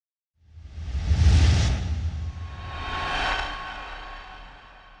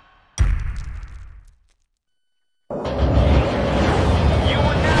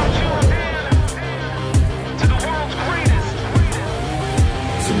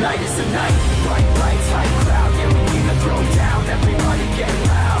tonight is the night. Bright lights, high crowd, yeah, we need to throw down. Everybody get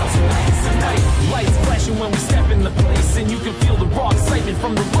loud. Tonight is the night. Lights flashing when we step in the place, and you can feel the raw excitement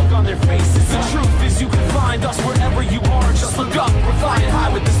from the look on their faces. The truth is you can find us wherever you are. Just look up, we're flying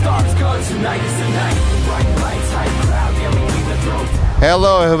high with the stars, cause tonight is the night. Bright lights, high crowd, yeah, we need to throw down.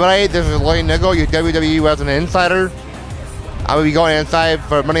 Hello everybody, this is Larry Nickel, your WWE Insider. I will be going inside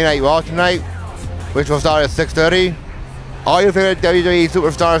for Monday Night Raw tonight, which will start at 6:30. All your favorite WWE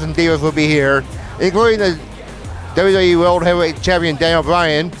superstars and divas will be here, including the WWE World Heavyweight Champion Daniel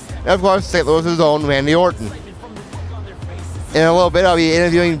Bryan, and of course St. Louis's own Randy Orton. In a little bit, I'll be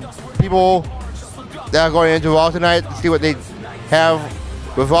interviewing people that are going into Raw tonight to see what they have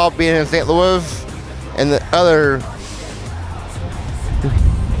with Raw being in St. Louis and the other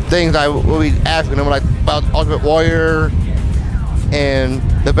things I will be asking them, like about Ultimate Warrior and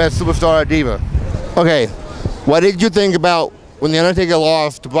the best superstar or diva. Okay, what did you think about when The Undertaker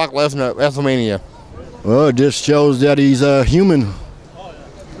lost to Brock Lesnar at WrestleMania? Well, it just shows that he's a human,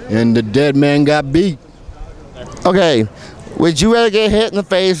 and the dead man got beat. Okay, would you rather get hit in the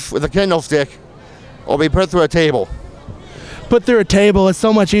face with a kendo stick or be put through a table? Put through a table. It's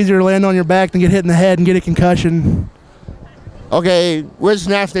so much easier to land on your back than get hit in the head and get a concussion. Okay, which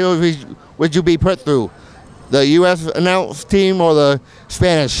national would you be put through? The U.S. announce team or the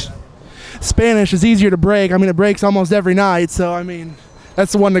Spanish? Spanish is easier to break. I mean, it breaks almost every night, so I mean,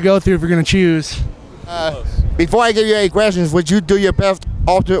 that's the one to go through if you're going to choose. Before I give you any questions, would you do your best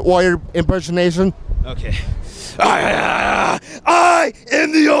Ultimate Warrior impersonation? Okay. I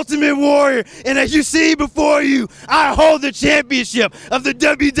am the Ultimate Warrior, and as you see before you, I hold the championship of the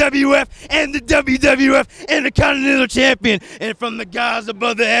WWF and the WWF Intercontinental Champion, and from the gods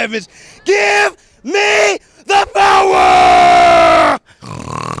above the heavens, give me the power!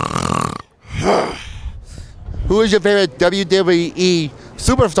 Who is your favorite WWE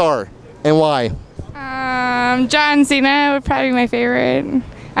superstar and why? John Cena would probably be my favorite.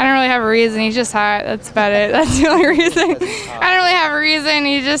 I don't really have a reason. He's just hot. That's about it. That's the only reason. I don't really have a reason.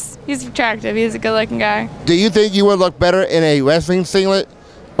 He's attractive. He's a good-looking guy. Do you think you would look better in a wrestling singlet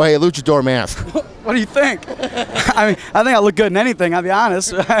or a luchador mask? What do you think? I mean, I think I look good in anything, I'll be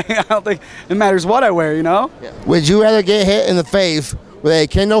honest. I don't think it matters what I wear, you know? Yeah. Would you rather get hit in the face with a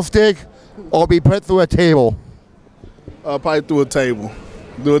kendo stick or be put through a table? Probably through a table.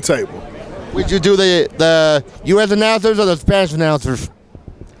 Do a table. Would you do the U.S. announcers or the Spanish announcers?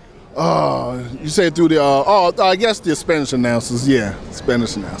 You say through the, I guess the Spanish announcers, yeah,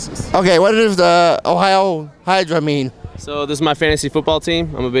 Spanish announcers. Okay, what does the Ohio Hydra mean? So this is my fantasy football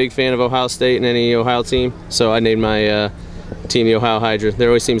team. I'm a big fan of Ohio State and any Ohio team, so I named my team the Ohio Hydra. There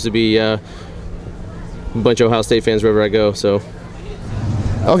always seems to be a bunch of Ohio State fans wherever I go, so.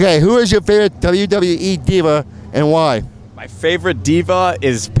 Okay, who is your favorite WWE diva and why? My favorite diva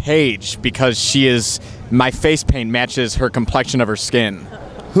is Paige because my face paint matches her complexion of her skin.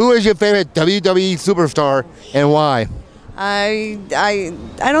 Who is your favorite WWE superstar and why? I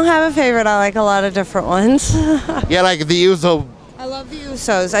don't have a favorite. I like a lot of different ones. Yeah, like the Usos. I love the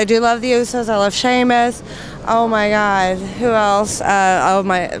Usos. I do love the Usos. I love Sheamus. Oh my God. Who else? I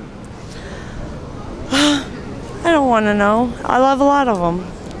don't want to know. I love a lot of them.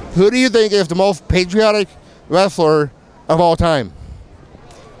 Who do you think is the most patriotic wrestler of all time?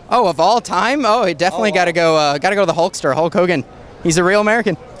 Oh, of all time? Oh, he definitely got to go the Hulkster, Hulk Hogan. He's a real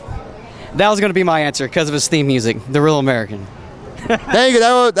American. That was going to be my answer because of his theme music, the real American. Thank you.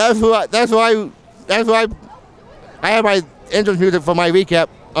 That's why I have my entrance music for my recap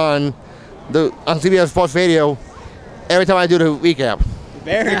on CBS Sports Radio every time I do the recap.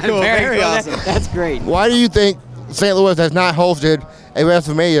 Very cool. Very awesome. That's great. Why do you think St. Louis has not hosted a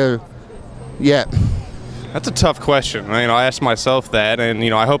WrestleMania yet? That's a tough question. I asked myself that, and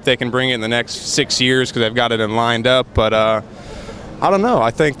I hope they can bring it in the next 6 years because they've got it lined up. But I don't know.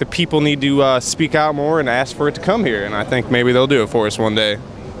 I think the people need to speak out more and ask for it to come here, and I think maybe they'll do it for us one day.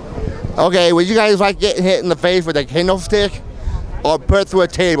 Okay, would you guys like getting hit in the face with a kendo stick or put through a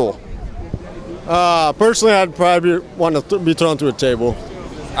table? Personally, I'd probably want to be thrown through a table.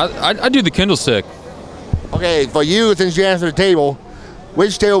 I'd do the kendo stick. Okay, for you, since you answered the table,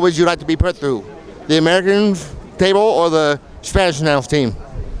 which table would you like to be put through? The American table or the Spanish announce team?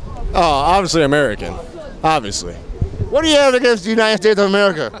 Oh, obviously American. Obviously. What do you have against the United States of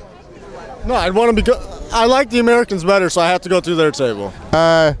America? No, I'd want to be. I like the Americans better, so I have to go through their table.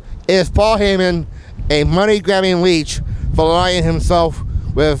 Is Paul Heyman a money-grabbing leech for aligning himself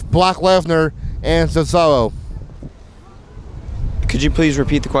with Brock Lesnar and Cesaro? Could you please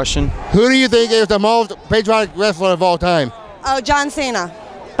repeat the question? Who do you think is the most patriotic wrestler of all time? Oh, John Cena.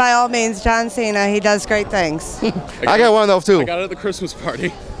 By all means, John Cena. He does great things. I got one of those too. I got it at the Christmas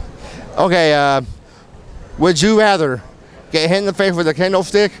party. Okay, would you rather get hit in the face with a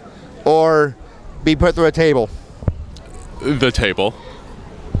candlestick or be put through a table? The table.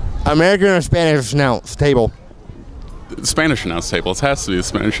 American or Spanish announce table? Spanish announce table. It has to be the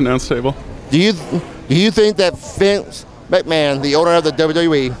Spanish announce table. Do you think that Vince McMahon, the owner of the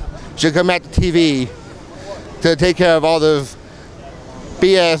WWE, should come back to TV to take care of all the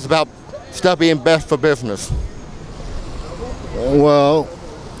BS about stuff being best for business? Well,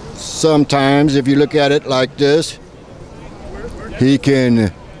 sometimes if you look at it like this, he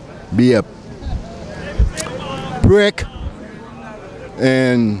can be a prick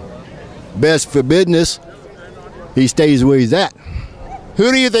and best for business, he stays where he's at.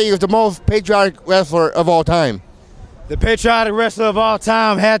 Who do you think is the most patriotic wrestler of all time? The patriotic wrestler of all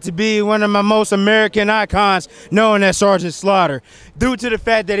time had to be one of my most American icons, known as Sergeant Slaughter. Due to the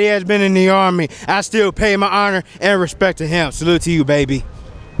fact that he has been in the Army, I still pay my honor and respect to him. Salute to you, baby.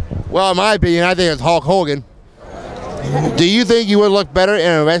 Well, in my opinion, I think it's Hulk Hogan. Do you think you would look better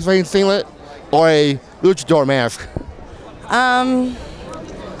in a wrestling singlet or a luchador mask?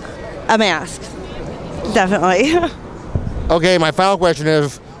 A mask, definitely. Okay, my final question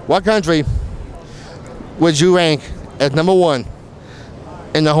is, what country would you rank as number 1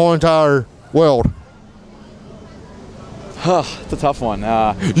 in the whole entire world? It's a tough one.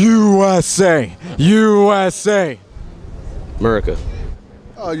 USA. USA. America.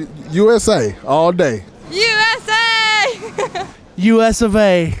 USA all day. USA! US of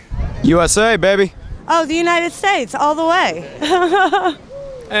A. USA, baby. Oh, the United States, all the way.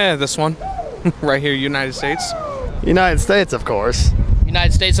 This one. Right here, United States. United States, of course.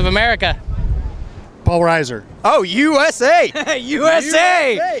 United States of America. Paul Reiser. Oh, USA!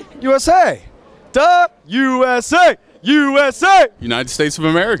 USA! USA! Duh! USA! USA! United States of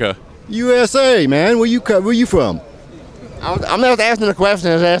America. USA, man. Where you from? I'm not asking the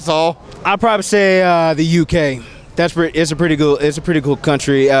question. That's all. I'd probably say the UK. It's a pretty cool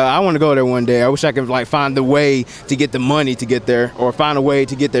country. I want to go there one day. I wish I could find the way to get the money to get there, or find a way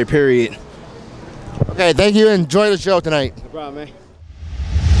to get there. Period. Okay, thank you. Enjoy the show tonight. No problem, man.